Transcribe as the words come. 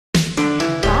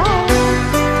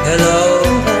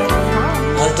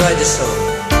this song.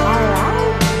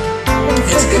 Alright.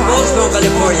 Thanks It's for the Balls from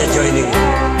calling. California joining me.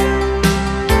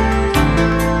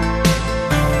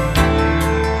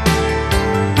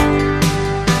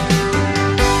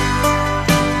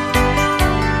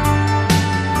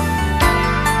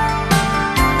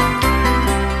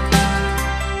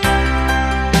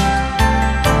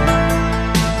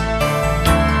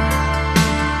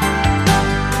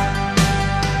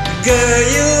 Girl,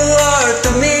 you are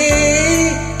to me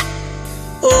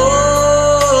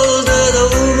all that a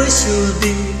woman should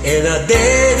be, and I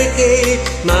dedicate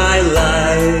my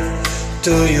life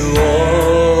to you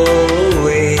always.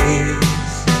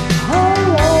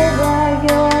 However,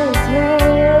 yours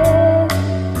way,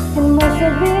 it must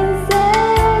have been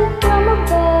sent from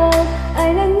above. I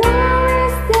don't know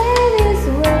if stay this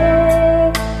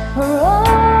way for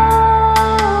always.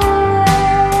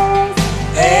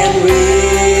 And we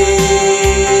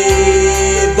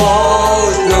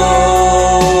both know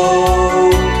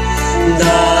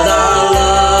that our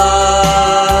love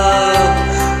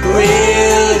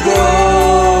will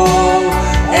grow,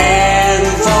 and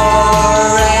forever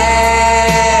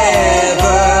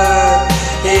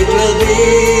it will be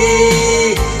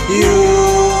you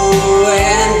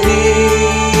and me.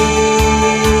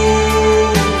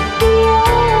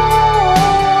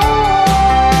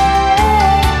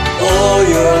 Oh,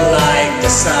 you're like the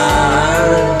sun,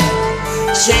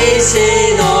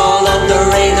 chasing all of the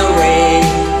rain away.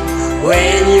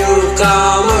 When you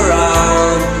come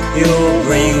around, you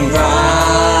bring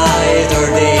brighter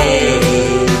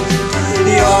days.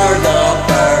 You're the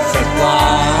perfect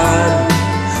one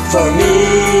for me,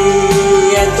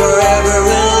 and forever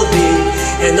will be.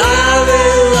 And I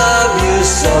will love you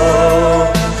so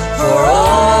for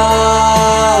always.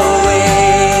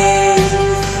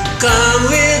 Come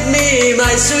with me,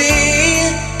 my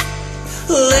sweet.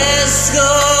 Let's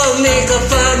go make a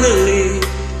family,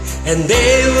 and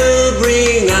they will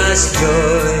bring us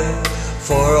joy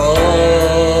for always.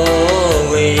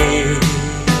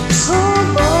 Oh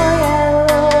boy, I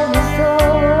love you so.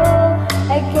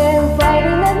 I can't fight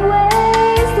enough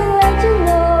ways to let you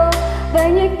know, but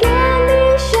you can be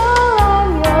sure I'm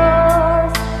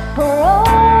yours for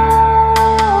always.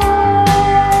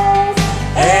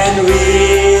 And we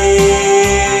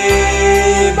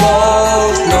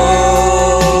both know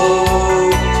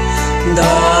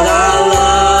that our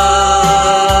love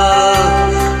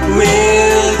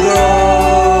will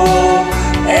grow,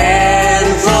 and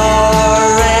forever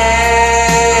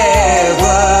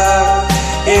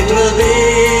it will be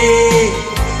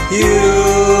you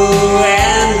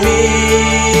and me.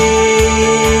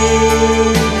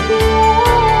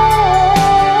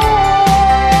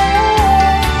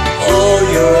 Oh,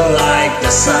 you're like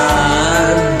the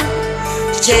sun,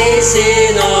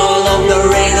 chasing all of the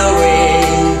rain away.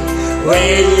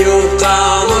 When you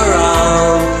come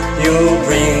around, you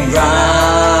bring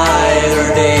brighter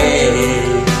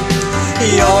days.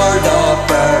 You're the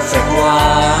perfect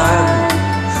one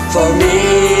for me,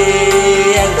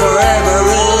 and forever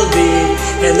will be.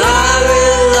 And I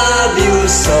will love you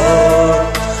so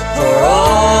for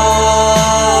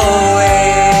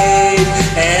always.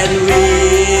 And we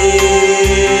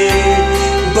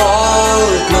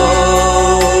both know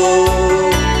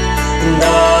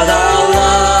that our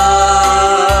love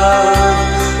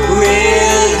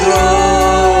will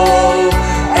grow,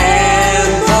 and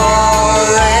forever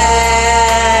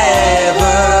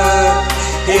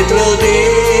it will be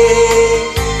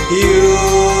you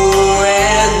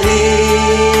and me.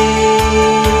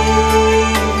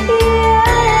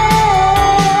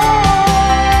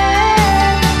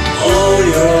 Oh,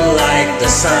 you're like the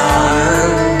sun,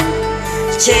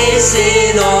 chasing